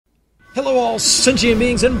Hello all sentient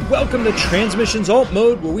beings and welcome to Transmissions Alt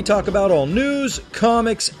Mode, where we talk about all news,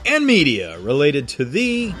 comics, and media related to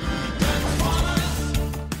the...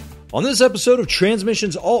 On this episode of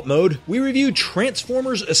Transmissions Alt Mode, we review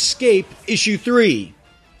Transformers Escape Issue 3.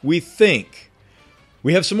 We think.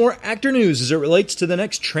 We have some more actor news as it relates to the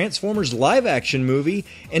next Transformers live-action movie,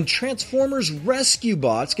 and Transformers Rescue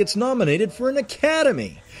Bots gets nominated for an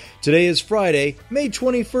Academy. Today is Friday, May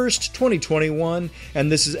 21st, 2021,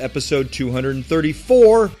 and this is episode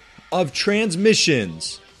 234 of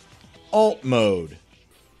Transmissions Alt Mode.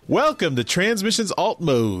 Welcome to Transmissions Alt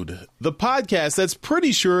Mode, the podcast that's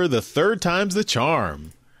pretty sure the third time's the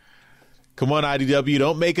charm. Come on, IDW,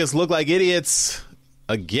 don't make us look like idiots.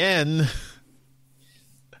 Again.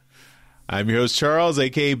 I'm your host, Charles,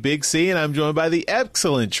 a.k.a. Big C, and I'm joined by the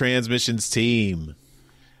excellent Transmissions team.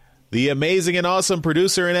 The amazing and awesome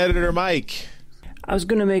producer and editor, Mike. I was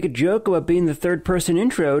going to make a joke about being the third-person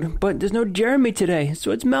introed, but there's no Jeremy today,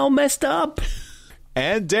 so it's all messed up.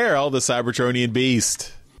 And Daryl, the Cybertronian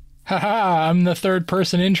beast. Haha, I'm the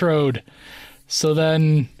third-person introed. So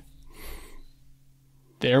then,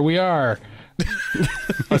 there we are.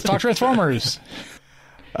 Let's talk Transformers.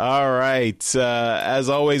 All right. As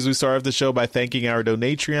always, we start off the show by thanking our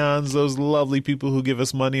Donatreons, those lovely people who give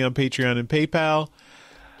us money on Patreon and PayPal.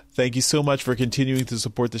 Thank you so much for continuing to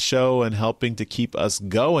support the show and helping to keep us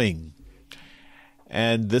going.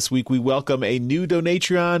 And this week we welcome a new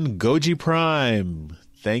Donatreon, Goji Prime.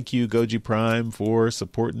 Thank you, Goji Prime, for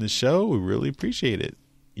supporting the show. We really appreciate it.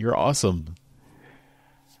 You're awesome.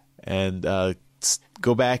 And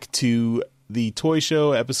go back to the Toy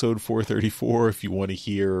Show, episode 434, if you want to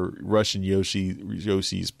hear Russian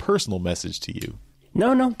Yoshi's personal message to you.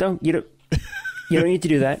 No, don't. You don't need to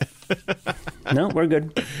do that. No, we're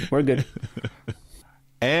good. We're good.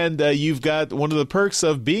 And you've got one of the perks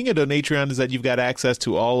of being a Donatreon is that you've got access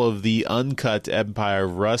to all of the uncut Empire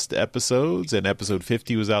of Rust episodes, and episode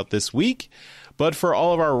 50 was out this week. But for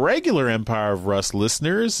all of our regular Empire of Rust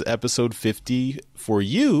listeners, episode 50 for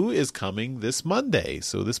you is coming this Monday.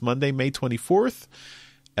 So this Monday, May 24th,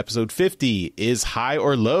 episode 50 is High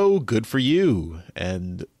or Low, Good for You.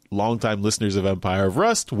 And longtime listeners of Empire of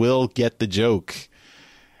Rust will get the joke.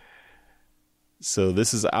 So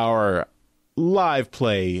this is our live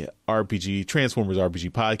play RPG, Transformers RPG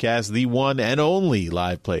podcast, the one and only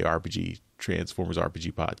live play RPG, Transformers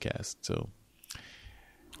RPG podcast. So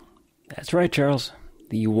that's right, Charles.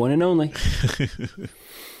 The one and only.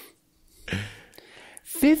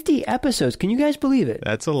 50 episodes. Can you guys believe it?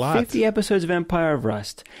 That's a lot. 50 episodes of Empire of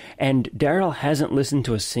Rust. And Daryl hasn't listened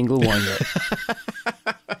to a single one yet.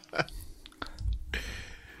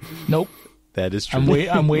 Nope. That is true.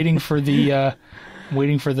 I'm waiting for the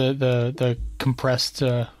the compressed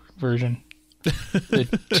version. The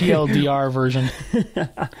TLDR version.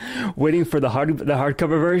 Waiting for the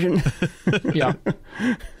hardcover version? Yeah.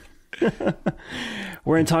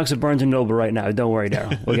 We're in talks with Barnes & Noble right now. Don't worry,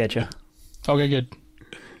 Daryl. We'll get you. Okay, good.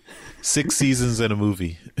 6 seasons and a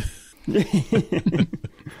movie.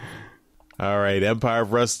 All right, Empire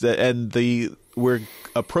of Rust, and we're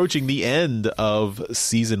approaching the end of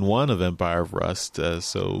season 1 of Empire of Rust,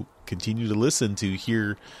 so continue to listen to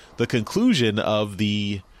hear the conclusion of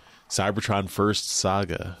the Cybertron First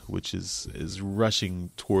saga, which is rushing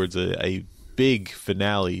towards a big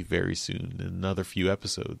finale very soon in another few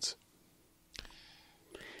episodes.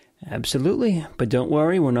 Absolutely, but don't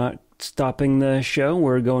worry, we're not stopping the show.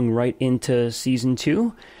 We're going right into season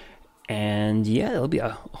 2. And yeah, there'll be a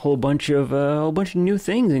whole bunch of new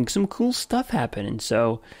things and some cool stuff happening.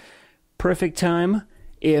 So, perfect time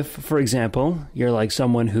if, for example, you're like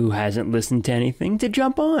someone who hasn't listened to anything to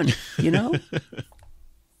jump on, you know?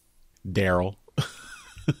 Daryl.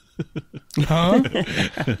 Huh?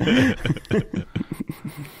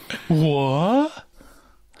 What?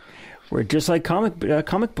 We're just like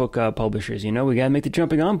comic book publishers, you know? We gotta make the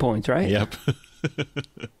jumping on points, right? Yep.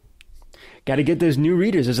 Got to get those new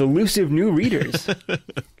readers, those elusive new readers.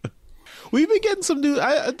 We've been getting some new...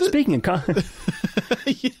 Speaking of comics...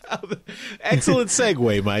 Yeah, excellent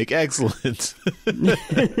segue, Mike. Excellent.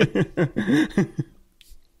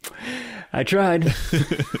 I tried.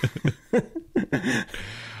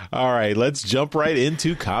 All right, let's jump right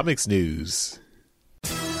into comics news.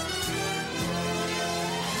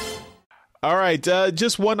 All right,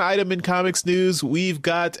 just one item in comics news. We've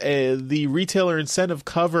got the retailer incentive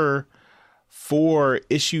cover for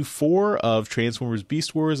issue 4 of Transformers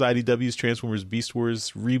Beast Wars, IDW's Transformers Beast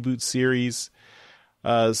Wars reboot series.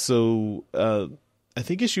 So I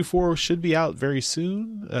think issue 4 should be out very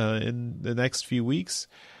soon, in the next few weeks.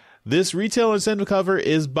 This retail incentive cover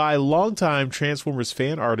is by longtime Transformers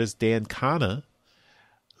fan artist Dan Kana,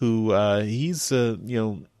 who he's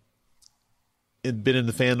been in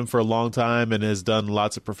the fandom for a long time and has done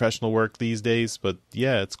lots of professional work these days. But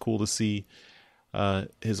yeah, it's cool to see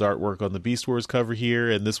his artwork on the Beast Wars cover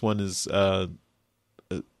here, and this one is got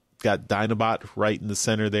Dinobot right in the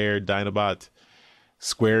center there. Dinobot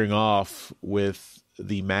squaring off with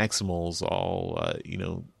the Maximals. All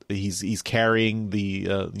he's carrying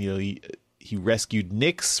the he rescued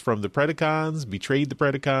Nyx from the Predacons, betrayed the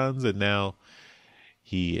Predacons, and now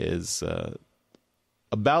he is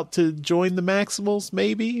about to join the Maximals,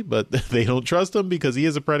 maybe, but they don't trust him because he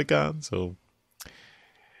is a Predacon. So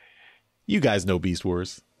you guys know Beast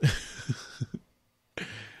Wars.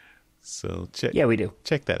 So yeah, we do.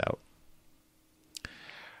 Check that out.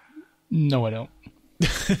 No, I don't.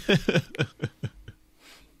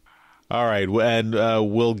 All right, and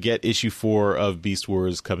we'll get issue 4 of Beast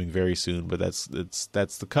Wars coming very soon. But that's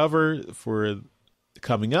the cover for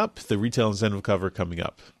coming up. The retail incentive cover coming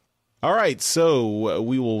up. All right, so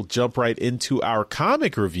we will jump right into our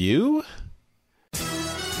comic review.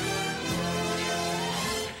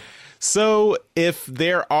 So if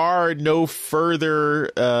there are no further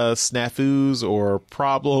snafus or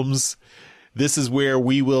problems, this is where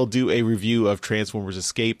we will do a review of Transformers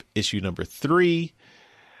Escape issue number 3.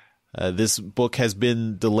 This book has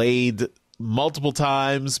been delayed multiple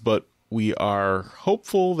times, but we are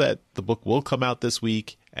hopeful that the book will come out this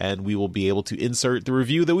week and we will be able to insert the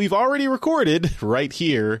review that we've already recorded right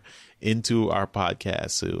here into our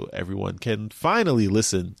podcast so everyone can finally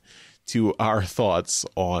listen to our thoughts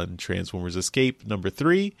on Transformers Escape number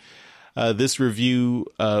 3. This review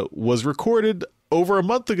was recorded over a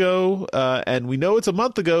month ago, and we know it's a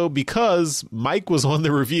month ago because Mike was on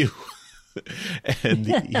the review. And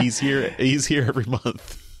he's here every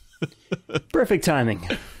month. Perfect timing.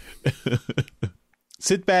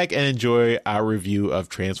 Sit back and enjoy our review of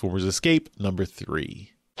Transformers Escape number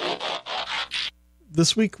 3.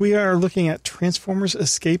 This week we are looking at Transformers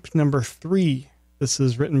Escape number 3. This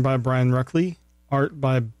is written by Brian Ruckley, art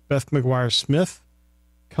by Beth McGuire-Smith,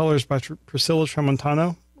 colors by Priscilla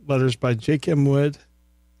Tramontano, letters by Jake M. Wood.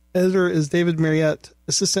 Editor is David Mariette,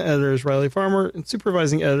 assistant editor is Riley Farmer, and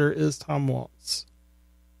supervising editor is Tom Waltz.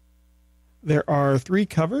 There are 3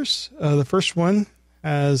 covers. The first one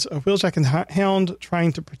has a Wheeljack and Hound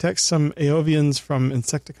trying to protect some Aovians from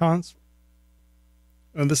Insecticons.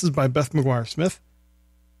 And this is by Beth McGuire-Smith.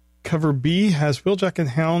 Cover B has Wheeljack and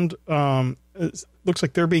Hound. It looks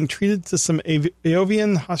like they're being treated to some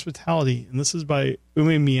Aovian hospitality, and this is by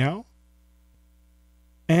Ume Meow.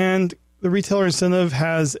 And the retailer incentive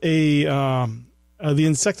has the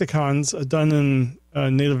Insecticons done in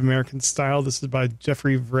Native American style. This is by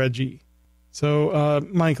Jeffrey Vreggie. So,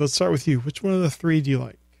 Mike, let's start with you. Which one of the 3 do you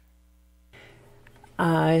like?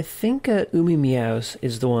 I think Umi Meows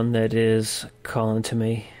is the one that is calling to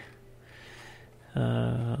me.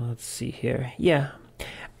 Let's see here. Yeah,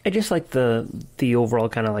 I just like the overall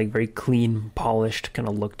kind of like very clean, polished kind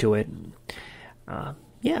of look to it.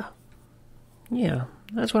 Yeah,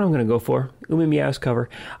 that's what I'm gonna go for. Umi Meow's cover.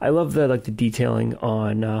 I love the detailing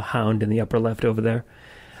on Hound in the upper left over there.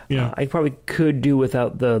 Yeah, I probably could do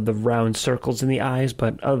without the round circles in the eyes,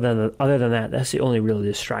 but other than that, that's the only really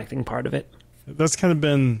distracting part of it. That's kind of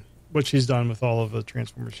been what she's done with all of the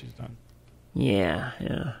Transformers she's done. Yeah.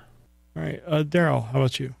 All right, Daryl, how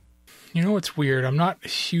about you? You know what's weird? I'm not a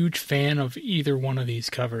huge fan of either one of these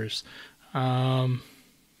covers. You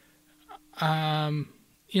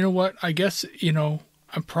know what? I guess,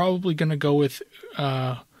 I'm probably going to go with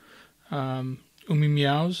Umi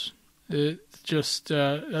Meows. It's just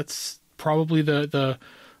that's probably the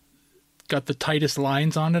got the tightest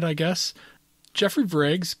lines on it, I guess. Jeffrey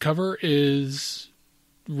Vregg's cover is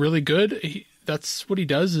really good. That's what he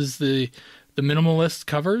does, is the minimalist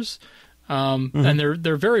covers. And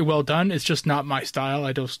they're very well done. It's just not my style.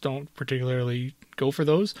 I just don't particularly go for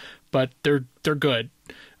those, but they're good.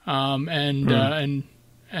 And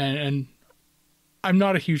I'm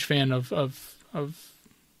not a huge fan of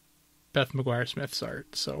Beth McGuire-Smith's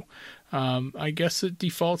art, so I guess it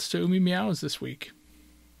defaults to Umi Meows this week.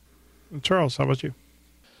 Charles, how about you?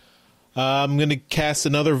 I'm going to cast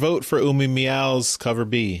another vote for Umi Meow's cover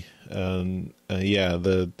B. And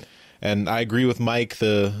I agree with Mike.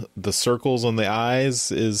 The circles on the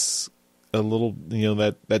eyes is a little,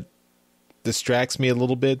 that distracts me a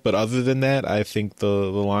little bit. But other than that, I think the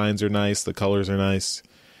lines are nice. The colors are nice.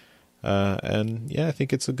 I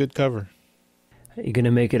think it's a good cover. Are you going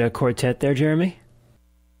to make it a quartet there, Jeremy?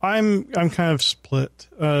 I'm kind of split.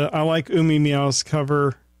 I like Umi Meow's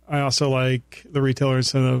cover. I also like the retailer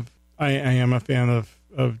incentive. I am a fan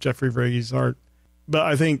of Jeffrey Vreggie's art. But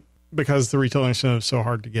I think because the retailer incentive is so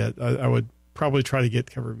hard to get, I would probably try to get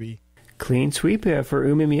cover B. Clean sweep here for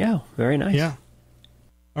Umi Meow. Very nice. Yeah.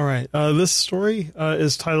 All right. This story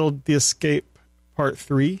is titled The Escape Part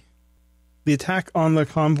 3. The attack on the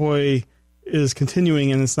convoy is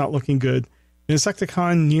continuing and it's not looking good. An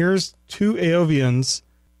Insecticon nears two Aovians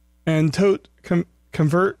and Tote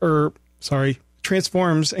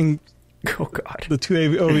transforms, and Oh, God. the two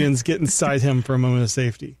Aovians get inside him for a moment of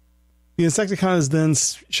safety. The Insecticon is then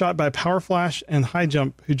shot by Power Flash and High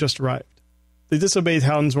Jump, who just arrived. They disobeyed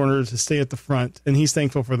Howden's order to stay at the front, and he's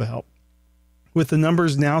thankful for the help. With the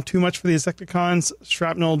numbers now too much for the Insecticons,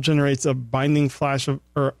 Shrapnel generates a blinding flash of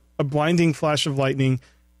lightning,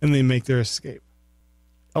 and they make their escape.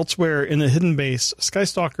 Elsewhere, in a hidden base,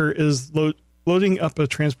 Skystalker is loading up a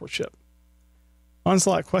transport ship.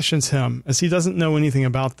 Onslaught questions him, as he doesn't know anything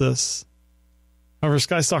about this. However,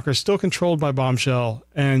 Skystalker is still controlled by Bombshell,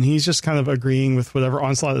 and he's just kind of agreeing with whatever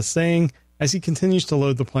Onslaught is saying as he continues to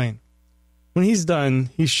load the plane. When he's done,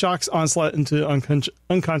 he shocks Onslaught into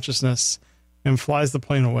unconsciousness and flies the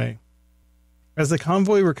plane away. As the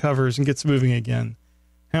convoy recovers and gets moving again,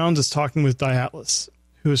 Hound is talking with Diatlas,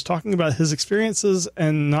 who is talking about his experiences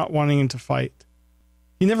and not wanting to fight.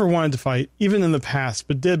 He never wanted to fight, even in the past,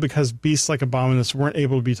 but did because beasts like Abominus weren't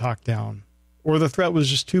able to be talked down, or the threat was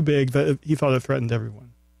just too big that he thought it threatened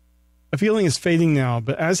everyone. A feeling is fading now,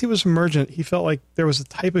 but as he was emergent, he felt like there was a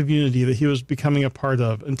type of unity that he was becoming a part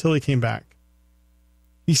of until he came back.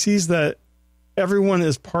 He sees that everyone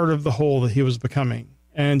is part of the whole that he was becoming,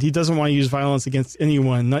 and he doesn't want to use violence against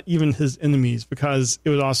anyone, not even his enemies, because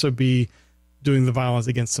it would also be doing the violence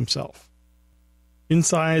against himself.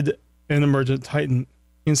 Inside an emergent Titan,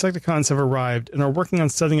 the Insecticons have arrived and are working on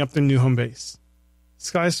setting up their new home base.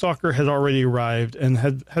 Skystalker had already arrived and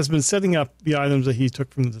has been setting up the items that he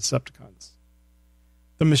took from the Decepticons.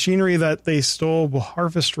 The machinery that they stole will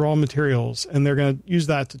harvest raw materials, and they're going to use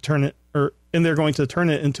that to turn it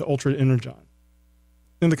into Ultra Energon.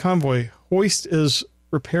 In the convoy, Hoist is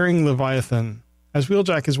repairing Leviathan, as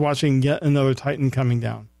Wheeljack is watching yet another Titan coming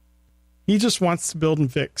down. He just wants to build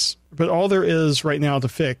and fix, but all there is right now to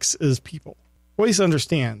fix is people. Hoist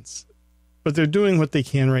understands, but they're doing what they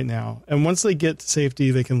can right now, and once they get to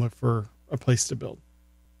safety, they can look for a place to build.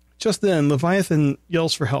 Just then, Leviathan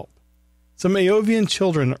yells for help. Some Aovian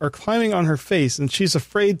children are climbing on her face, and she's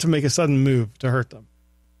afraid to make a sudden move to hurt them.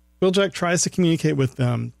 Wheeljack tries to communicate with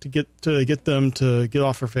them to get them to get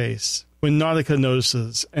off her face, when Nautica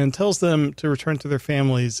notices and tells them to return to their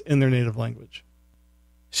families in their native language.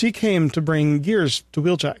 She came to bring Gears to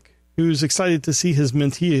Wheeljack, who's excited to see his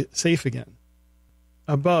mentee safe again.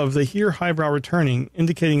 Above, they hear Highbrow returning,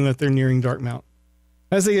 indicating that they're nearing Darkmount.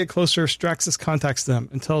 As they get closer, Straxus contacts them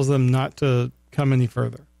and tells them not to come any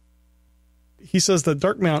further. He says that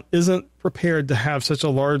Darkmount isn't prepared to have such a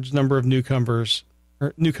large number of newcomers,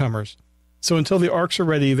 so until the arcs are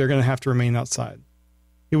ready, they're going to have to remain outside.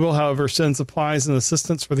 He will, however, send supplies and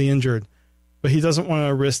assistance for the injured, but he doesn't want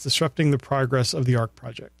to risk disrupting the progress of the Arc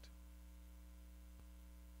project.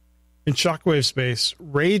 In Shockwave space,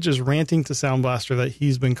 Rage is ranting to Soundblaster that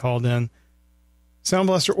he's been called in.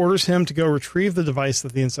 Soundblaster orders him to go retrieve the device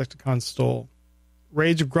that the Insecticons stole.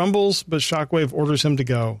 Rage grumbles, but Shockwave orders him to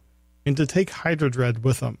go, and to take Hydrodread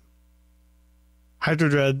with him.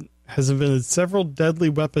 Hydrodread has invented several deadly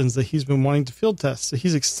weapons that he's been wanting to field test, so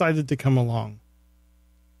he's excited to come along.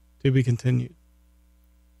 To be continued.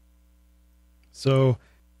 So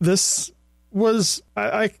this was,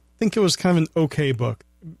 I think it was kind of an okay book.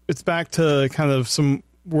 It's back to kind of some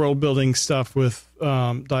world building stuff with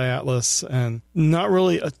Diatlas, and not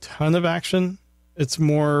really a ton of action. It's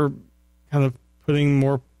more kind of putting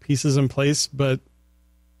more pieces in place, but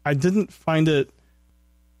I didn't find it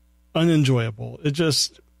unenjoyable. It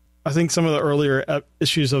just, I think some of the earlier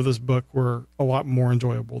issues of this book were a lot more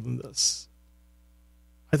enjoyable than this.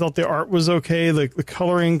 I thought the art was okay. The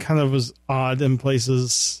coloring kind of was odd in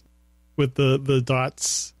places with the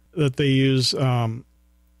dots that they use.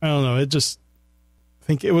 I don't know. I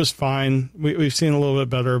think it was fine. We've seen a little bit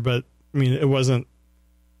better, but I mean, it wasn't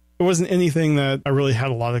anything that I really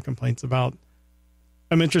had a lot of complaints about.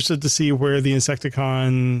 I'm interested to see where the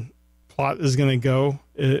Insecticon plot is going to go.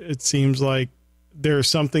 It seems like there's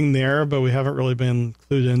something there, but we haven't really been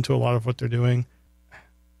clued into a lot of what they're doing.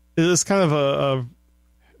 It is kind of a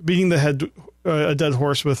beating a dead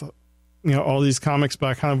horse with, all these comics, but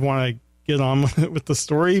I kind of want to get on with the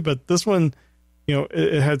story. But this one,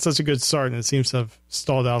 it had such a good start, and it seems to have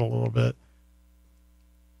stalled out a little bit.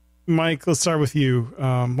 Mike, let's start with you.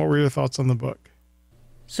 What were your thoughts on the book?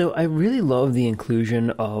 So I really love the inclusion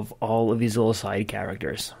of all of these little side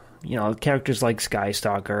characters. Characters like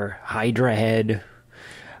Skystalker, Hydra Head,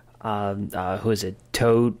 who is it?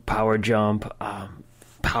 Toad, Power Jump,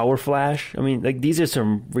 Power Flash. I mean, like, these are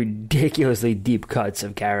some ridiculously deep cuts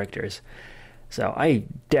of characters. So I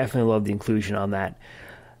definitely love the inclusion on that.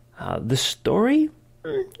 The story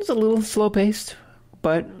is a little slow-paced,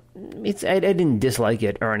 but I didn't dislike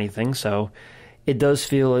it or anything, so it does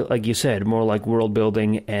feel, like you said, more like world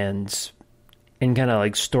building and kind of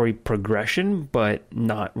like story progression, but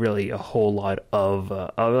not really a whole lot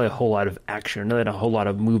of action, not a whole lot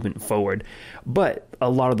of movement forward. But a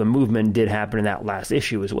lot of the movement did happen in that last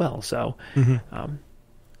issue as well. So,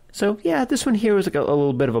 so yeah, this one here was like a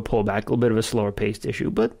little bit of a pullback, a little bit of a slower paced issue,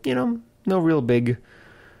 but no real big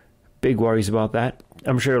worries about that.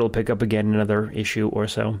 I'm sure it'll pick up again in another issue or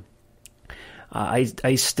so.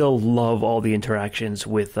 I still love all the interactions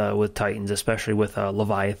with Titans, especially with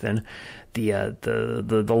Leviathan.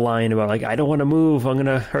 The line about, like, I don't want to move, I'm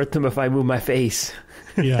gonna hurt them if I move my face.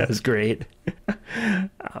 Yeah, that was great.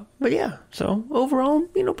 But yeah, so overall,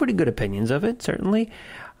 pretty good opinions of it. Certainly,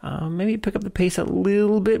 maybe pick up the pace a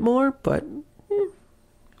little bit more, but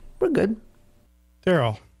we're good.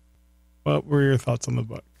 Daryl, what were your thoughts on the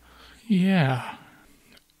book? Yeah,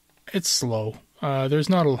 it's slow. There's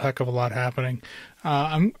not a heck of a lot happening.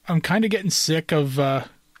 I'm kind of getting sick of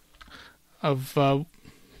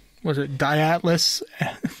was it Diatlas?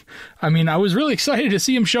 I mean, I was really excited to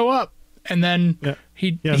see him show up, and then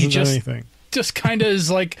he just kind of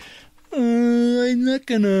is like, I'm not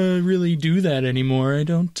gonna really do that anymore. I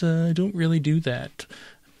don't really do that.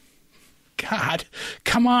 God,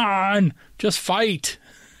 come on, just fight.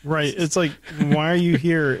 Right. It's like, why are you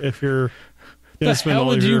here if you're the hell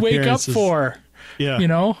did you wake up for?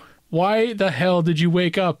 Yeah. Why the hell did you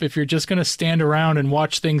wake up if you're just going to stand around and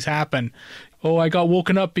watch things happen? Oh, I got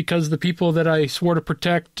woken up because the people that I swore to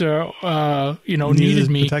protect, needed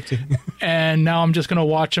me. And now I'm just going to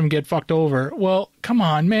watch them get fucked over. Well, come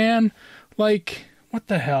on, man. Like, what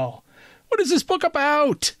the hell? What is this book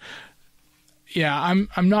about? Yeah,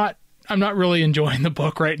 I'm not really enjoying the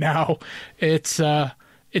book right now. It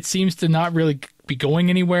seems to not really be going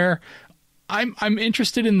anywhere. I'm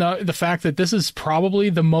interested in the fact that this is probably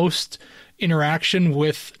the most interaction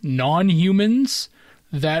with non-humans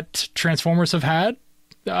that Transformers have had,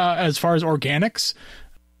 as far as organics.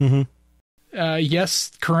 Mm-hmm.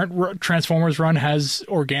 Yes, current Transformers run has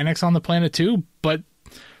organics on the planet too, but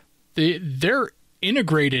they're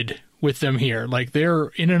integrated with them here. Like, they're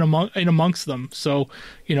in amongst them. So,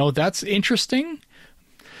 that's interesting.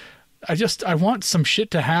 I want some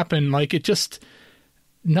shit to happen. Like,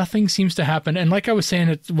 nothing seems to happen. And like I was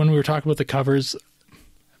saying when we were talking about the covers,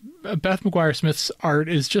 Beth McGuire-Smith's art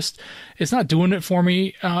is it's not doing it for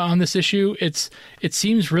me on this issue. It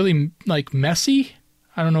seems really, like, messy.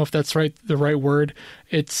 I don't know if that's the right word.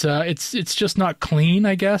 It's just not clean,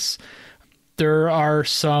 I guess. There are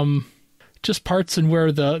some just parts in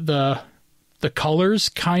where the colors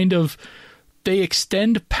kind of, they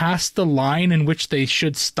extend past the line in which they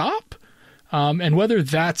should stop. And whether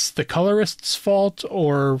that's the colorist's fault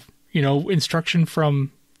or, instruction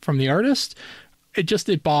from the artist,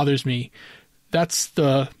 it bothers me.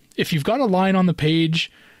 If you've got a line on the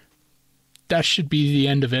page, that should be the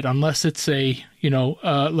end of it, unless it's a,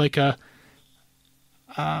 like a,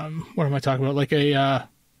 what am I talking about? Like a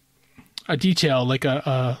detail, like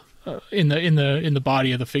in the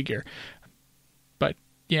body of the figure. But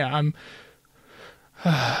yeah, I'm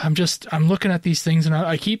looking at these things, and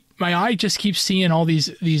my eye just keeps seeing all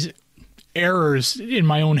these errors in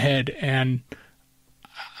my own head, and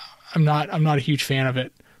I'm not a huge fan of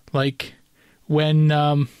it. Like, when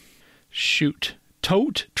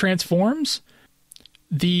Tote transforms,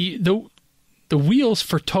 the wheels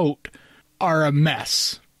for Tote are a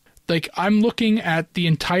mess. Like, I'm looking at the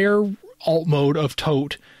entire alt mode of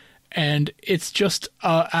Tote, and it's just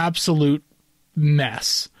an absolute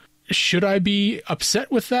mess. Should I be upset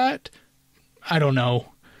with that? I don't know.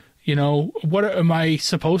 What am I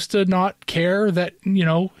supposed to not care that,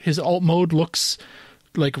 his alt mode looks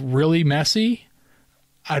like really messy?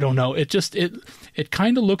 I don't know. It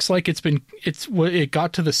kind of looks like it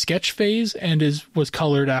got to the sketch phase and was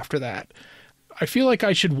colored after that. I feel like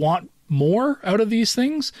I should want more out of these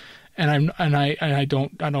things, and I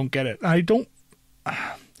don't get it.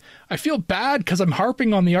 I feel bad because I'm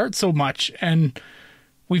harping on the art so much, and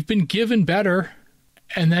we've been given better,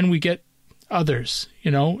 and then we get others,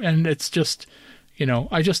 and it's just,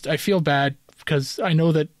 I feel bad because I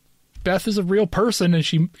know that Beth is a real person, and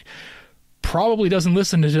she probably doesn't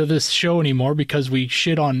listen to this show anymore because we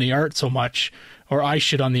shit on the art so much, or I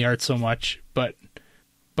shit on the art so much, but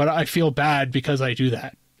I feel bad because I do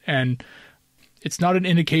that, and it's not an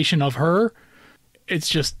indication of her. It's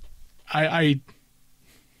just, I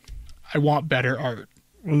want better art.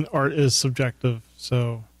 when art is subjective.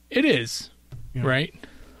 So It is, right?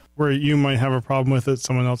 where you might have a problem with it,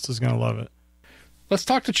 someone else is going to love it. Let's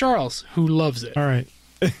talk to Charles, who loves it. All right.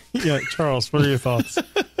 Yeah, Charles, what are your thoughts?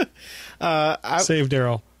 Save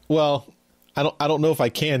Daryl. Well, I don't know if I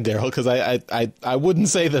can, Daryl, because I wouldn't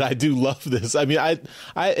say that I do love this. I mean, I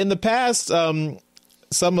in the past,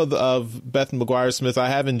 some of Beth McGuire Smith I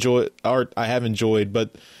have enjoyed,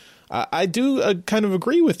 but I do kind of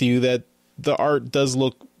agree with you that the art does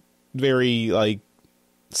look very like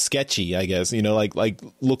sketchy, I guess, like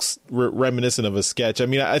looks reminiscent of a sketch. I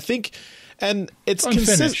mean, I think, and it's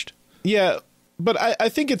unfinished. Yeah. But I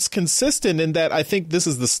think it's consistent in that I think this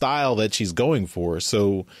is the style that she's going for.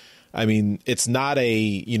 So, I mean, it's not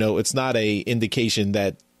a indication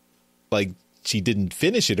that like she didn't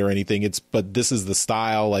finish it or anything. But this is the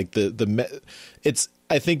style, like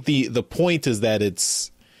I think the point is that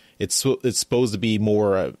it's supposed to be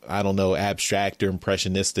more, I don't know, abstract or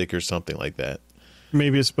impressionistic or something like that.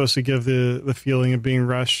 Maybe it's supposed to give the feeling of being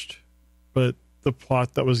rushed, but the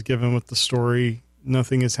plot that was given with the story,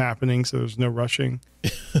 nothing is happening, so there's no rushing.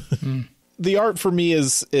 The art for me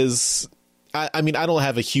is I mean, I don't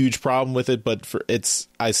have a huge problem with it, but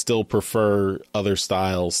I still prefer other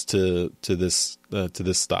styles to this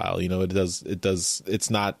style. It's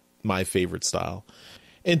not my favorite style.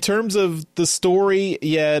 In terms of the story,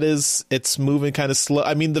 yeah, it's moving kind of slow.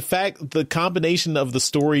 I mean, the combination of the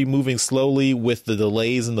story moving slowly with the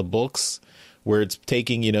delays in the books, where it's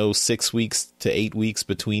taking 6 weeks to 8 weeks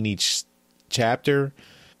between each chapter,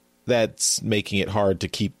 that's making it hard to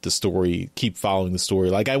keep following the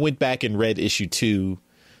story. Like, I went back and read issue 2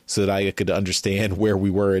 so that I could understand where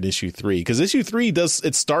we were in issue 3, because issue 3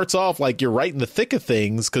 it starts off like you're right in the thick of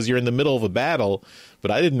things because you're in the middle of a battle,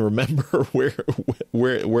 but I didn't remember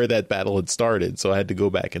where that battle had started, so I had to go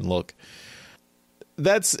back and look.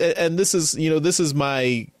 This is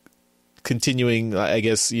my continuing, I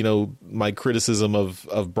guess, my criticism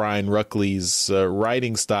of Brian Ruckley's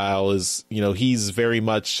writing style is, he's very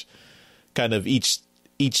much kind of each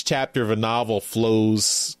chapter of a novel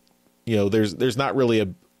flows, there's not really a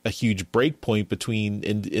huge break point between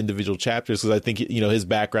individual chapters, because I think, his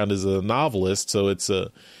background is a novelist, so it's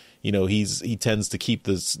he tends to keep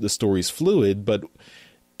the stories fluid. But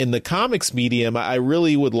in the comics medium, I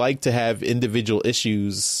really would like to have individual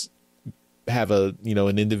issues have an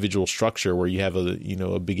individual structure where you have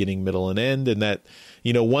a beginning, middle, and end, and that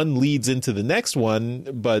one leads into the next one,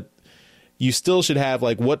 but you still should have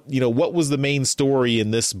like what was the main story in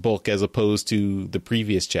this book as opposed to the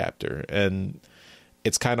previous chapter. And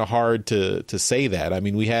it's kind of hard to say that. I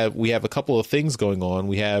mean, we have a couple of things going on.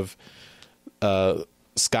 We have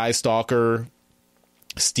Skystalker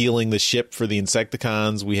stealing the ship for the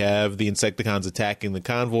Insecticons. We have the Insecticons attacking the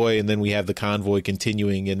convoy, and then we have the convoy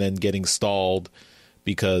continuing and then getting stalled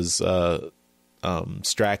because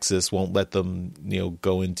Straxus won't let them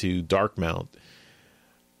go into Darkmount.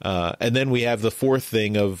 And then we have the fourth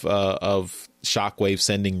thing of Shockwave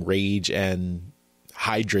sending Rage and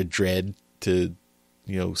Hydra Dread to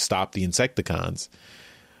stop the Insecticons.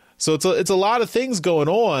 So it's a lot of things going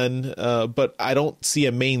on, but I don't see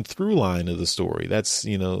a main through line of the story.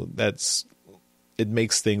 It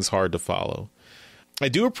makes things hard to follow. I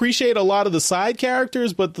do appreciate a lot of the side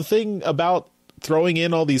characters, but the thing about throwing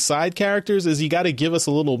in all these side characters is you got to give us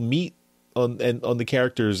a little meat on the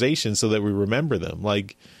characterization so that we remember them.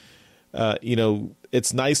 Like,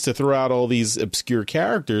 it's nice to throw out all these obscure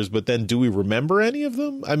characters, but then do we remember any of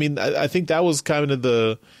them? I mean, I think that was kind of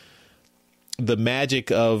the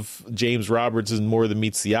magic of James Roberts in More Than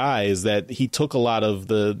Meets the Eye, is that he took a lot of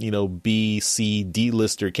the, B, C,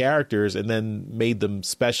 D-lister characters and then made them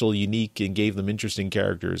special, unique, and gave them interesting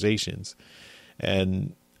characterizations.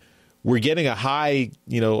 And we're getting a high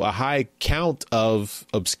count of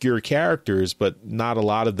obscure characters, but not a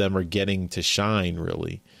lot of them are getting to shine,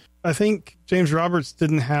 really. I think James Roberts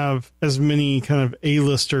didn't have as many kind of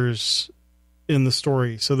A-listers in the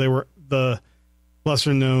story, so they were the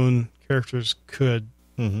lesser-known characters could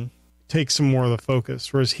take some more of the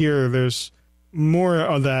focus. Whereas here, there's more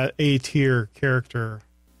of that A-tier character.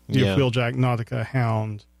 Wheeljack, Nautica,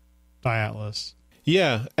 Hound, Diatlas.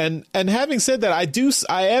 Yeah, and having said that,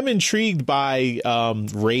 I am intrigued by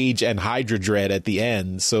Rage and Hydra Dread at the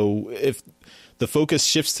end. So if the focus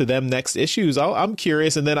shifts to them next issues, I'm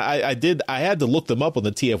curious. And then I had to look them up on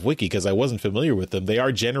the TF Wiki because I wasn't familiar with them. They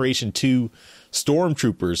are Generation 2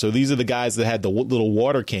 Stormtroopers. So these are the guys that had the little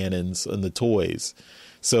water cannons and the toys.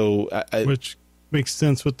 So which makes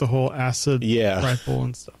sense with the whole acid rifle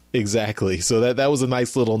and stuff. Exactly. So that was a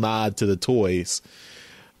nice little nod to the toys.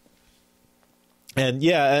 And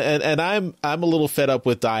I'm a little fed up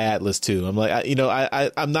with Atlas too. I'm like,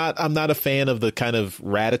 I'm not a fan of the kind of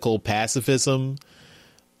radical pacifism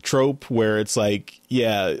trope where it's like,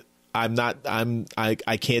 I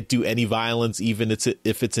can't do any violence even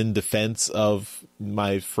if it's in defense of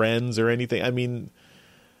my friends or anything. I mean,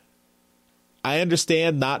 I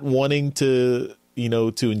understand not wanting to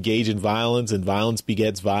engage in violence, and violence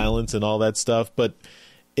begets violence and all that stuff, but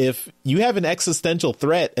if you have an existential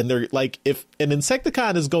threat and they're like, if an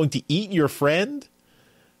Insecticon is going to eat your friend,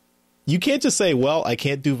 you can't just say, well, I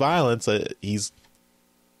can't do violence. He's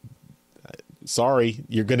sorry,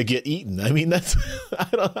 you're going to get eaten. I mean, that's,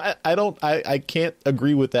 I can't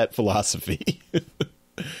agree with that philosophy.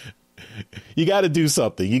 You got to do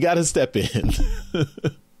something. You got to step in.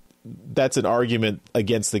 That's an argument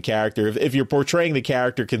against the character. If you're portraying the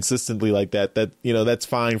character consistently like that, that's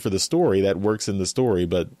fine for the story. That works in the story.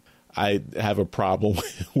 But I have a problem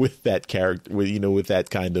with that character, with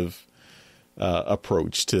that kind of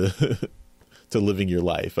approach to living your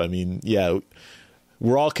life. I mean,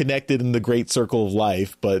 we're all connected in the great circle of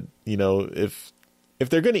life, but if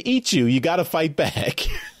they're going to eat you, you got to fight back.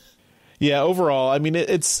 Overall, I mean,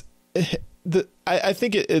 I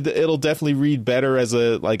think it'll definitely read better as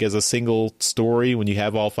a single story when you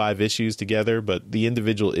have all 5 issues together, but the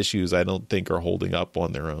individual issues I don't think are holding up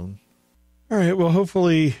on their own. All right, well,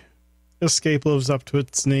 hopefully Escape lives up to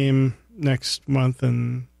its name next month,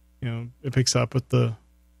 and it picks up with the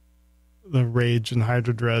Rage and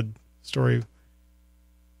Hydra Dread story.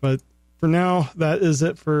 But for now, that is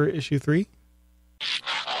it for issue 3.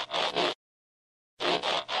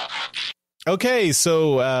 Okay,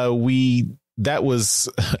 so that was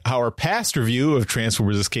our past review of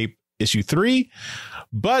Transformers Escape issue 3,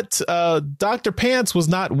 but Dr. Pants was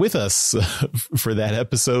not with us for that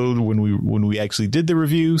episode when we actually did the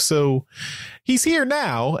review, so he's here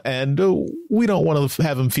now, and we don't want to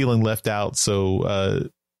have him feeling left out. So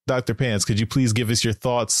Dr. Pants, could you please give us your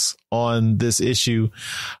thoughts on this issue?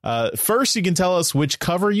 First, you can tell us which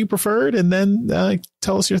cover you preferred, and then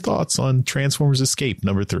tell us your thoughts on Transformers Escape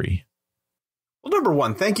number 3. Well, number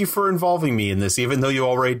 1, thank you for involving me in this, even though you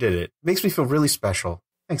already did it. It makes me feel really special.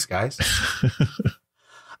 Thanks, guys.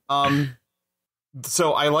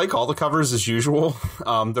 So I like all the covers as usual.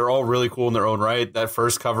 They're all really cool in their own right. That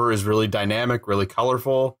first cover is really dynamic, really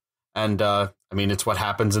colorful. And it's what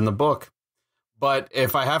happens in the book. But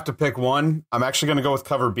if I have to pick one, I'm actually going to go with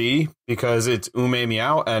cover B because it's Ume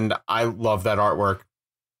Meow, and I love that artwork.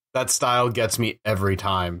 That style gets me every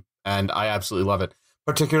time, and I absolutely love it.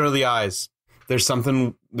 Particularly the eyes. There's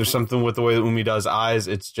something with the way that Umi does eyes.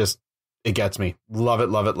 It gets me. Love it,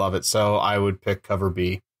 love it, love it. So I would pick cover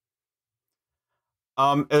B.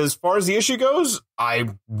 As far as the issue goes, I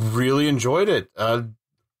really enjoyed it.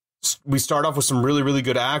 We start off with some really, really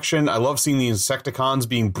good action. I love seeing the Insecticons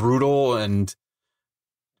being brutal and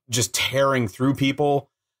just tearing through people.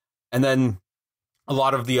 And then a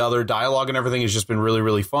lot of the other dialogue and everything has just been really,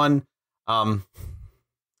 really fun.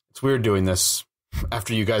 It's weird doing this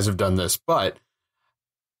after you guys have done this, but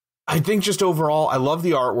I think just overall, I love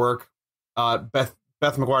the artwork. Beth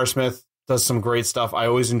McGuire-Smith does some great stuff. I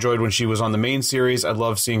always enjoyed when she was on the main series. I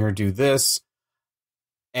love seeing her do this.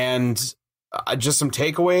 And just some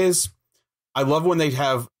takeaways. I love when they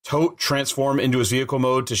have Tote transform into his vehicle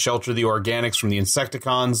mode to shelter the organics from the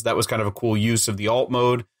Insecticons. That was kind of a cool use of the alt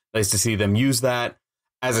mode. Nice to see them use that.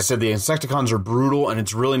 As I said, the Insecticons are brutal, and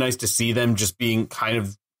it's really nice to see them just being kind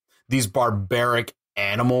of these barbaric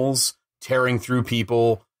animals tearing through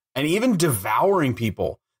people and even devouring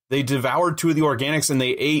people. They devoured 2 of the organics, and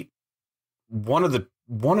they ate one of the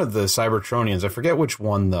Cybertronians. I forget which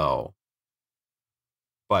one though,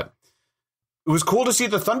 but it was cool to see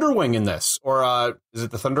the Thunderwing in this. Or is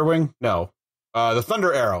it the Thunderwing? No, the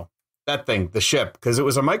Thunder Arrow. That thing, the ship, because it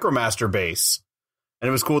was a Micromaster base, and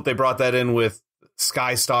it was cool that they brought that in with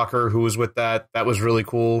Skystalker, who was with that. That was really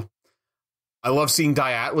cool. I love seeing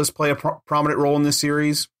Atlas play a prominent role in this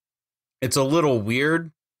series. It's a little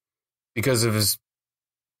weird because of his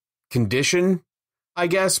condition, I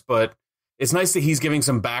guess, but it's nice that he's giving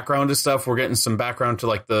some background to stuff. We're getting some background to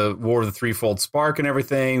like the War of the Threefold Spark and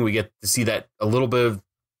everything. We get to see that a little bit of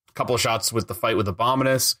a couple of shots with the fight with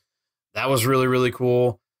Abominus. That was really, really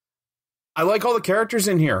cool. I like all the characters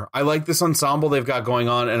in here. I like this ensemble they've got going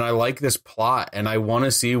on, and I like this plot, and I want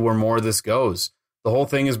to see where more of this goes. The whole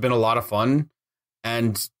thing has been a lot of fun,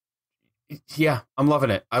 and yeah, I'm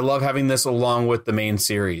loving it. I love having this along with the main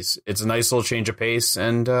series. It's a nice little change of pace,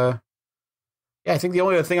 and yeah, I think the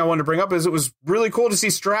only other thing I wanted to bring up is it was really cool to see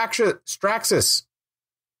Straxus,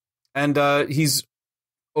 and he's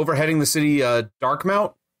overheading the city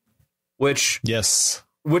Darkmount, which yes,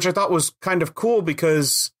 which I thought was kind of cool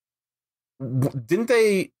because didn't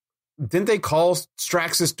they call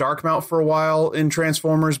Straxus Darkmount for a while in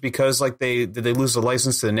Transformers because like did they lose the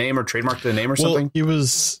license to the name or trademark to the name or something? He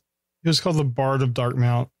was called the Bard of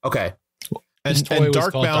Darkmount. Okay. And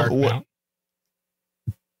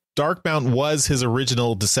Darkmount was his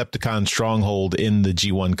original Decepticon stronghold in the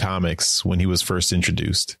G1 comics when he was first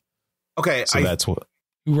introduced. Okay, so that's what.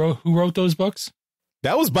 Who wrote those books?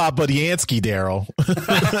 That was Bob Budiansky, Daryl.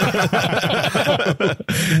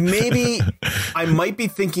 Maybe I might be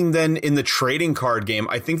thinking then in the trading card game,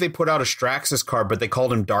 I think they put out a Straxus card, but they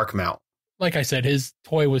called him Darkmount. Like I said, his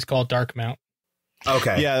toy was called Darkmount.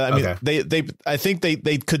 Okay. Yeah, I mean, I think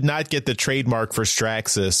they could not get the trademark for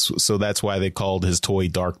Straxus, so that's why they called his toy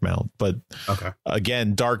Darkmount. But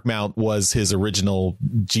again, Darkmount was his original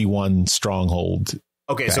G1 stronghold.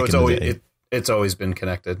 Okay, so it's always been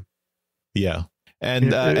connected. Yeah.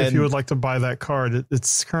 And if you would like to buy that card,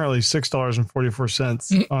 it's currently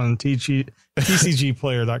 $6.44 on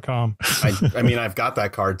TCGplayer.com. I mean, I've got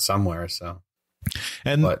that card somewhere. So,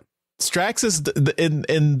 Straxus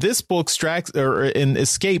in this book, in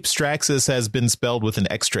Escape, Straxus has been spelled with an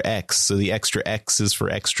extra X. So the extra X is for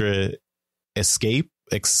extra escape,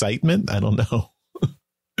 excitement. I don't know.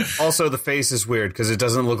 Also, the face is weird because it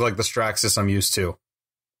doesn't look like the Straxus I'm used to.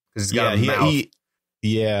 Because he's got a mouth.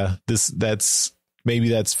 Maybe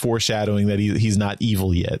that's foreshadowing that he's not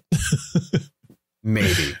evil yet.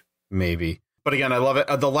 Maybe. But again, I love it.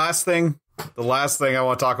 The last thing I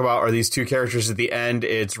want to talk about are these two characters at the end.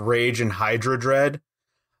 It's Rage and Hydra Dread.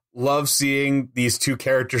 Love seeing these two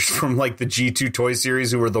characters from like the G2 toy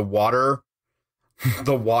series who were the water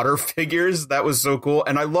figures. That was so cool.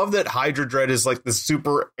 And I love that Hydra Dread is like the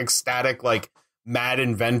super ecstatic, like mad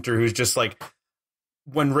inventor who's just like,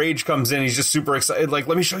 when Rage comes in, he's just super excited. Like,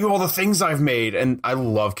 let me show you all the things I've made. And I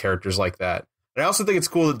love characters like that. And I also think it's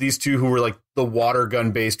cool that these two who were like the water gun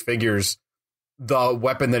based figures, the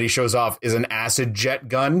weapon that he shows off is an acid jet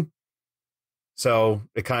gun. So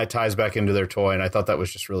it kind of ties back into their toy. And I thought that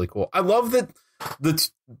was just really cool. I love that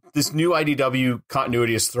this new IDW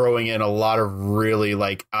continuity is throwing in a lot of really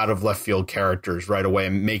like out of left field characters right away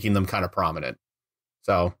and making them kind of prominent.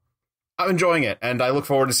 So I'm enjoying it. And I look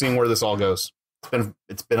forward to seeing where this all goes.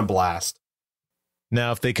 It's been a blast.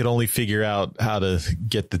 Now, if they could only figure out how to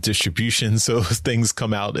get the distribution so things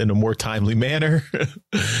come out in a more timely manner.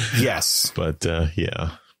 Yes. But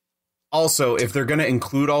yeah. Also, if they're going to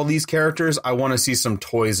include all these characters, I want to see some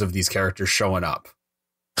toys of these characters showing up.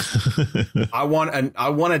 I want a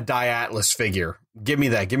Diatlas figure. Give me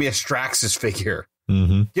that. Give me a Straxus figure.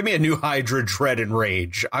 Mm-hmm. Give me a new Hydra, Dread, and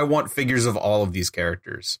Rage. I want figures of all of these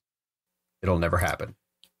characters. It'll never happen.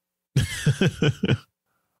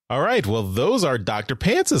 All right. Well, those are Dr.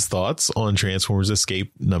 Pants's thoughts on Transformers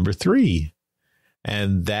Escape number 3.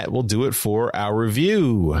 And that will do it for our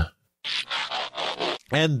review.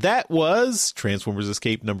 And that was Transformers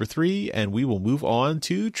Escape number 3. And we will move on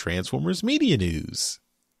to Transformers Media News.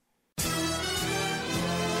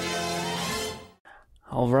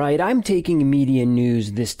 All right. I'm taking media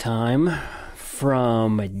news this time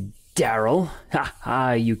from Daryl. Ha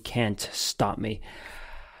ha, you can't stop me.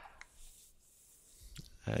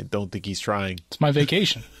 I don't think he's trying. It's my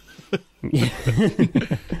vacation.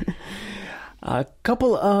 A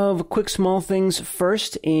couple of quick small things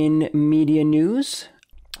first in media news.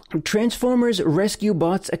 Transformers Rescue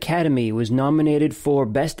Bots Academy was nominated for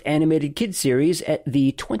Best Animated Kids Series at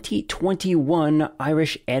the 2021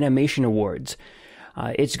 Irish Animation Awards.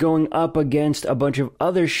 It's going up against a bunch of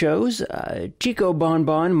other shows. Chico Bon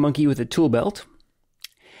Bon, Monkey with a Tool Belt.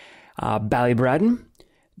 Ballybraden.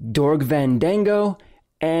 Dorg Van Dango.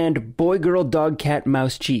 And Boy Girl Dog Cat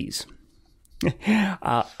Mouse Cheese.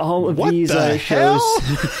 All of these shows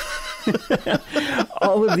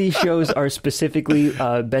all of these shows are specifically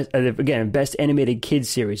best animated kids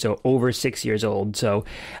series, so over 6 years old. So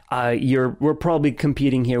we're probably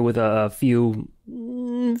competing here with a few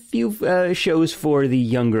shows for the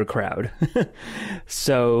younger crowd.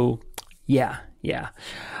 So yeah.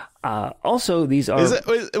 Also, these are is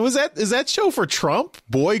that show for Trump?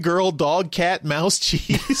 Boy, girl, dog, cat, mouse,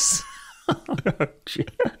 cheese.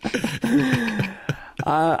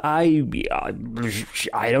 I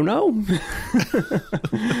don't know.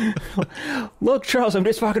 Look, Charles, I'm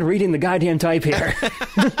just fucking reading the goddamn type here.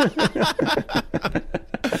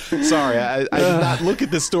 Sorry, I did not look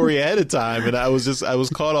at the story ahead of time, and I was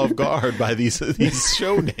caught off guard by these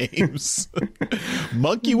show names.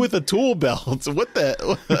 Monkey with a tool belt. What the?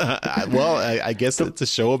 Well, I guess it's a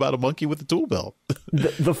show about a monkey with a tool belt.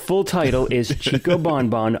 The full title is Chico Bon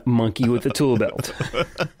Bon, Monkey with a Tool Belt.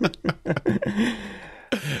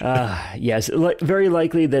 Yes, very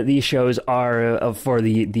likely that these shows are for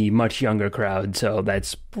the much younger crowd, so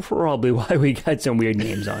that's probably why we got some weird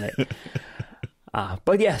names on it.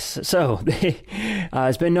 But yes, so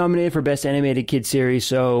it's been nominated for Best Animated Kid Series,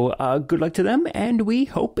 so good luck to them, and we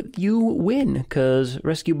hope you win, because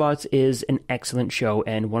Rescue Bots is an excellent show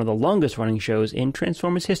and one of the longest running shows in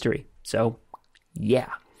Transformers history. So, yeah.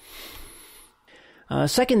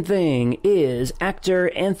 Second thing is actor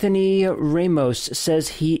Anthony Ramos says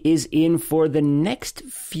he is in for the next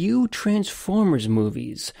few Transformers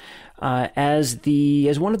movies as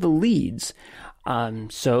one of the leads.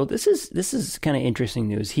 So this is kind of interesting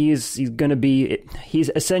news. He's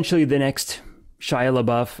essentially the next Shia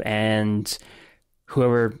LaBeouf and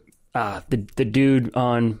whoever the dude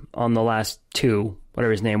on the last two,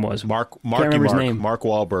 whatever his name was. Mark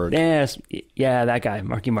Wahlberg. Yes, yeah, that guy,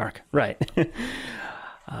 Marky Mark. Right.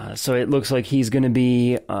 So it looks like he's going to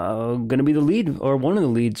be the lead or one of the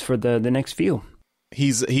leads for the next few.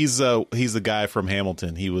 He's the guy from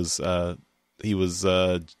Hamilton. He was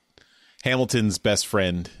Hamilton's best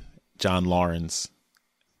friend, John Lawrence.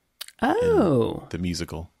 Oh, the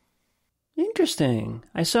musical. Interesting.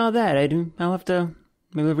 I saw that. I'll have to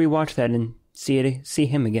maybe rewatch that and see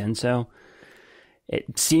him again. So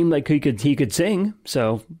it seemed like he could sing.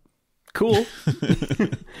 So cool.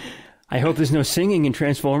 I hope there's no singing in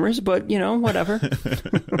Transformers, but whatever.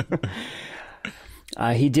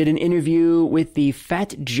 He did an interview with the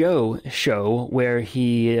Fat Joe show where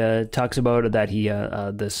he talks about that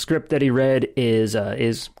the script that he read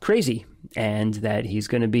is crazy and that he's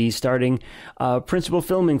going to be starting principal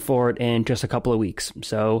filming for it in just a couple of weeks.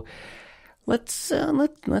 So let's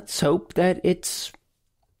hope that it's.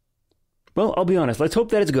 Well, I'll be honest. Let's hope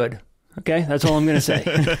that it's good. Okay, that's all I'm going to say.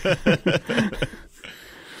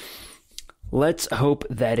 Let's hope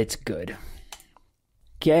that it's good.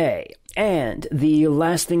 Okay. And the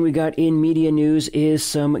last thing we got in media news is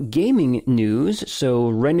some gaming news. So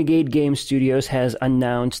Renegade Game Studios has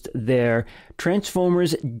announced their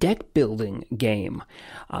Transformers deck building game.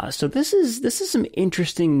 So this is some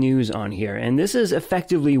interesting news on here, and this is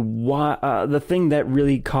effectively the thing that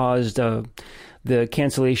really caused the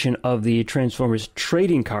cancellation of the Transformers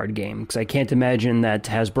trading card game, because I can't imagine that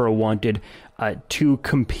Hasbro wanted two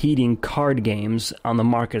competing card games on the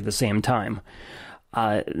market at the same time.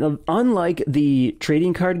 Unlike the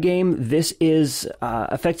trading card game, this is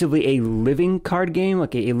effectively a living card game,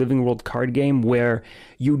 like a living world card game, where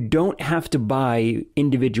you don't have to buy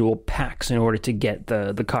individual packs in order to get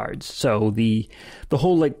the cards. So the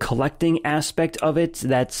whole like collecting aspect of it,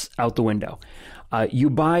 that's out the window. You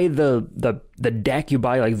buy the deck, you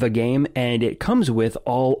buy like the game, and it comes with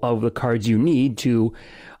all of the cards you need to.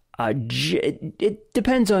 It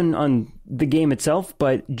depends on the game itself,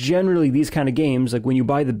 but generally these kind of games, like when you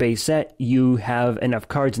buy the base set, you have enough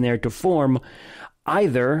cards in there to form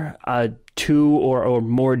either two or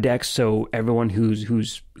more decks, so everyone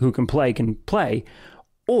who can play,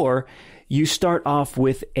 or you start off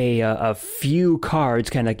with a few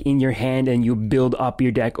cards kind of like in your hand, and you build up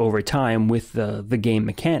your deck over time with the game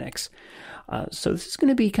mechanics. So this is going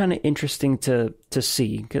to be kind of interesting to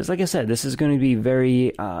see, because like I said, this is going to be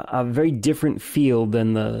a very different feel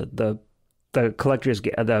than the collector's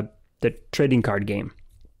the trading card game.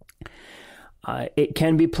 It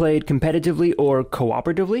can be played competitively or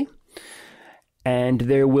cooperatively, and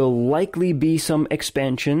there will likely be some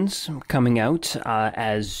expansions coming out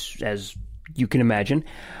as you can imagine.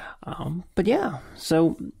 But yeah,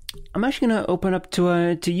 so I'm actually going to open up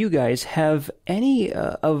to you guys. Have any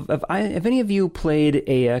have any of you played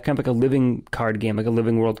a kind of like a living card game, like a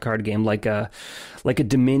living world card game, like a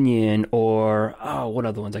Dominion, or what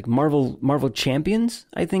other ones, like Marvel Champions,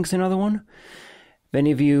 I think is another one. Have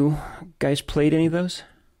any of you guys played any of those?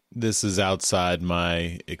 This is outside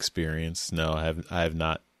my experience. No, I have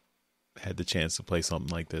not had the chance to play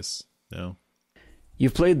something like this. No.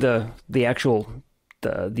 You've played the actual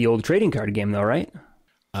the old trading card game though, right?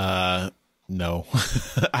 No.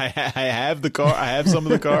 I have I have some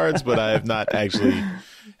of the cards, but I have not actually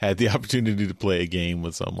had the opportunity to play a game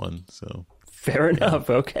with someone. So fair enough.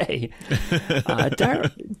 Okay.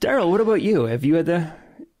 Daryl, what about you? Have you had the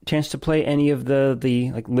chance to play any of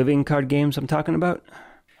the like living card games I'm talking about?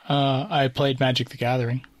 I played Magic the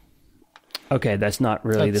Gathering. Okay, that's not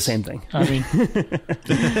really the same thing. I mean,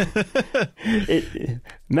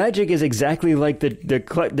 Magic is exactly like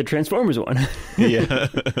the Transformers one. Yeah.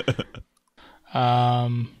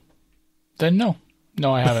 Then no,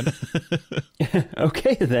 I haven't.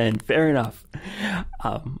 Okay, then fair enough.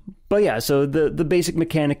 But yeah, so the basic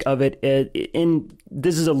mechanic of it, and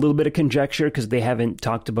this is a little bit of conjecture because they haven't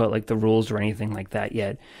talked about like the rules or anything like that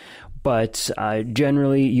yet. But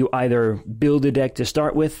generally, you either build a deck to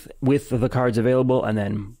start with the cards available, and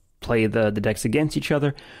then play the decks against each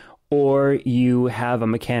other, or you have a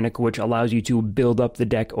mechanic which allows you to build up the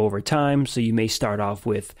deck over time. So you may start off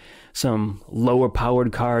with some lower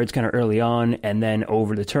powered cards kind of early on, and then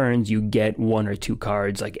over the turns, you get 1 or 2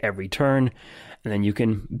 cards like every turn, and then you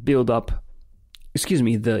can build up,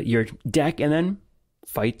 your deck and then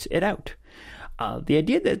fight it out. The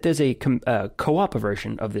idea that there's a co-op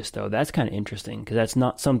version of this, though, that's kind of interesting, because that's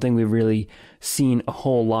not something we've really seen a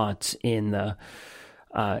whole lot in the,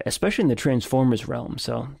 especially in the Transformers realm.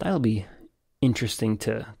 So that'll be interesting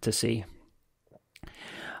to see.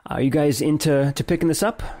 Are you guys into picking this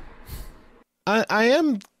up? I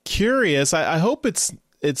am curious. I hope it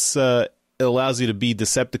allows you to be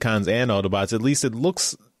Decepticons and Autobots. At least it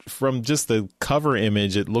looks, from just the cover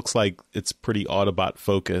image, it looks like it's pretty Autobot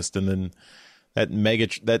focused, and then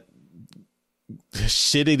that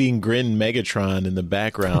shit-eating grin Megatron in the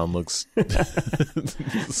background looks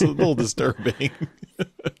it's a little disturbing.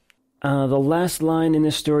 The last line in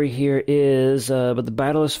this story here is, but the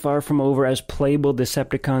battle is far from over, as playable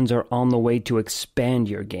Decepticons are on the way to expand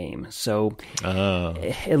your game. So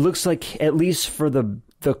it looks like, at least for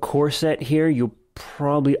the core set here, you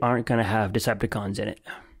probably aren't going to have Decepticons in it.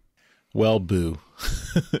 Well, boo.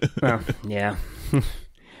 Well, yeah.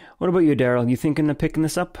 What about you, Daryl? You thinking of picking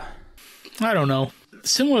this up? I don't know.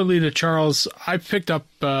 Similarly to Charles, I picked up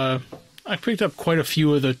quite a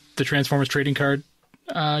few of the Transformers trading card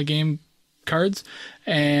game cards,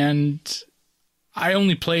 and I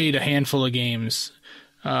only played a handful of games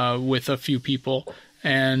with a few people,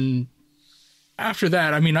 and after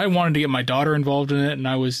that, I mean, I wanted to get my daughter involved in it, and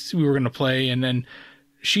we were going to play, and then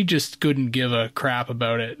she just couldn't give a crap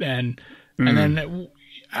about it, and then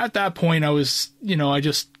at that point, I was,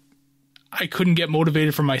 I couldn't get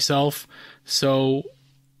motivated for myself, so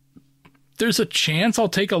there's a chance I'll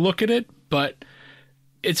take a look at it, but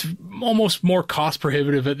it's almost more cost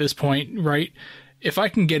prohibitive at this point, right? If I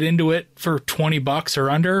can get into it for $20 or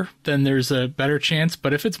under, then there's a better chance,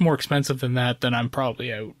 but if it's more expensive than that, then I'm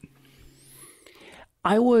probably out.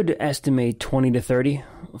 I would estimate 20 to 30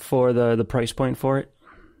 for the price point for it.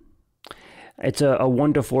 It's a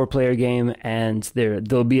 1 to 4 player game, and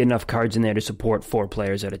there'll be enough cards in there to support 4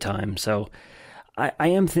 players at a time. So I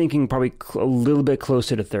am thinking probably a little bit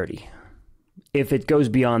closer to 30. If it goes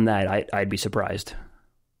beyond that, I'd be surprised.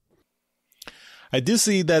 I do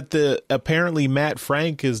see that apparently Matt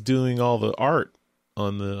Frank is doing all the art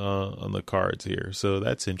on the cards here, so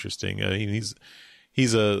that's interesting. I mean, he's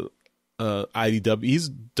a IDW. He's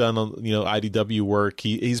done IDW work.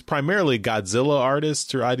 He's primarily a Godzilla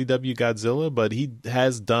artist, or IDW Godzilla, but he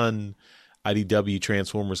has done IDW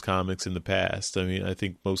Transformers comics in the past. I mean, I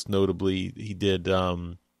think most notably he did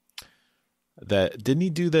that. Didn't he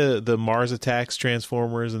do the Mars Attacks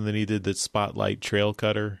Transformers, and then he did the Spotlight Trail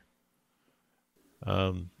Cutter?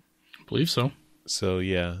 I believe so. So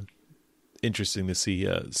yeah, interesting to see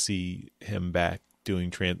him back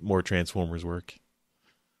doing more Transformers work.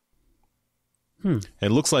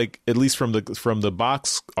 It looks like, at least from the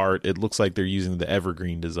box art, it looks like they're using the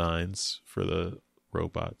evergreen designs for the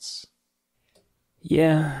robots.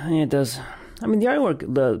 Yeah, it does. I mean,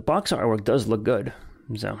 the box artwork does look good,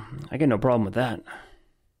 so I got no problem with that.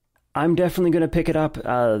 I'm definitely going to pick it up,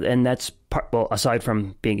 and that's aside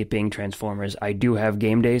from being Transformers, I do have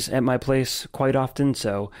game days at my place quite often,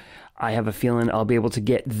 so I have a feeling I'll be able to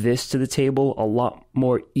get this to the table a lot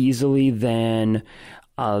more easily than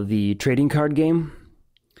the trading card game.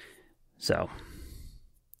 So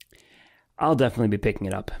I'll definitely be picking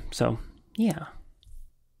it up. So yeah.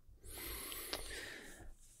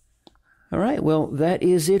 All right, well, that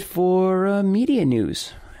is it for media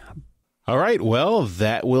news. All right, well,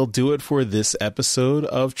 that will do it for this episode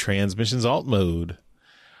of Transmissions Alt Mode.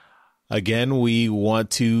 Again, we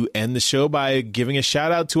want to end the show by giving a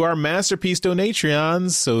shout out to our Masterpiece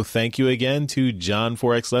Donatreons. So thank you again to John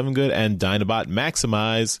 4X Levengood and Dinobot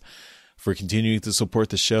Maximize for continuing to support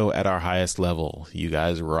the show at our highest level. You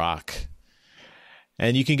guys rock.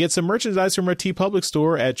 And you can get some merchandise from our TeePublic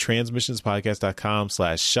store at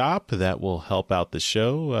transmissionspodcast.com/shop. That will help out the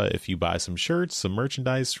show. If you buy some shirts, some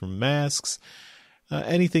merchandise, from masks,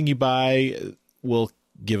 anything you buy will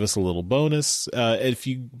give us a little bonus. If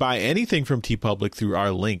you buy anything from TeePublic through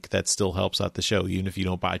our link, that still helps out the show, even if you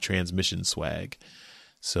don't buy transmission swag.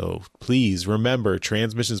 So please remember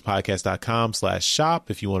transmissionspodcast.com/shop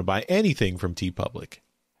if you want to buy anything from TeePublic.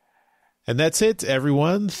 And that's it,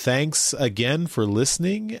 everyone. Thanks again for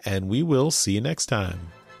listening, and we will see you next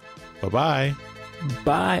time. Bye-bye.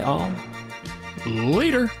 Bye, all.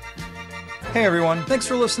 Later. Hey, everyone. Thanks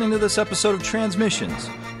for listening to this episode of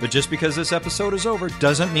Transmissions. But just because this episode is over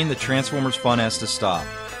doesn't mean the Transformers fun has to stop.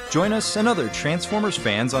 Join us and other Transformers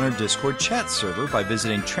fans on our Discord chat server by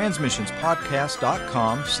visiting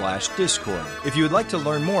transmissionspodcast.com/discord. If you would like to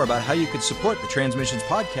learn more about how you could support the Transmissions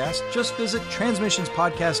Podcast, just visit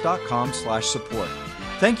transmissionspodcast.com/support.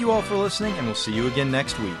 Thank you all for listening, and we'll see you again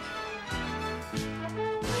next week.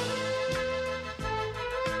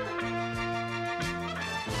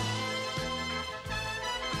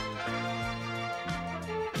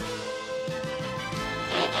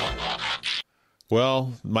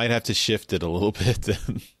 Well, might have to shift it a little bit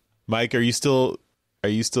then. Mike, are you still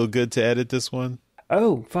good to edit this one?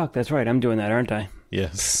 Oh, fuck, that's right. I'm doing that, aren't I?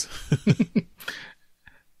 Yes.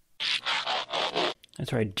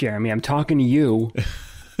 That's right, Jeremy. I'm talking to you.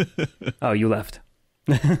 Oh, you left.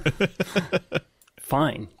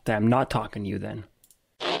 Fine. I'm not talking to you then.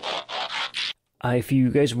 If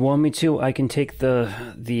you guys want me to, I can take the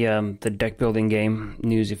deck building game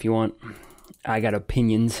news if you want. I got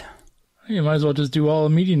opinions. You might as well just do all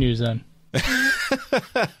the media news then.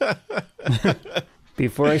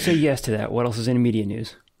 Before I say yes to that, what else is in media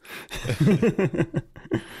news?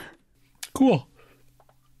 Cool.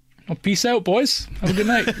 Well, peace out, boys. Have a good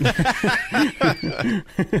night.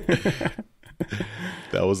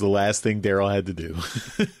 That was the last thing Daryl had to do.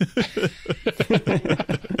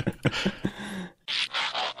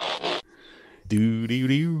 Do do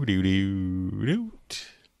do do do do.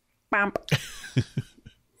 Bump.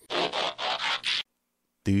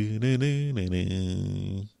 Do do do do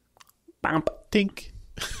do. Bump. Tink.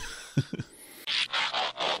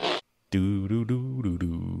 Do do do do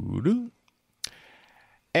do do.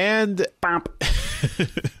 And Bump.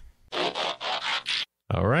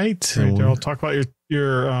 all right. All right, Daryl, talk about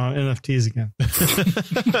your NFTs again.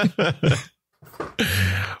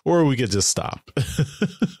 Or we could just stop.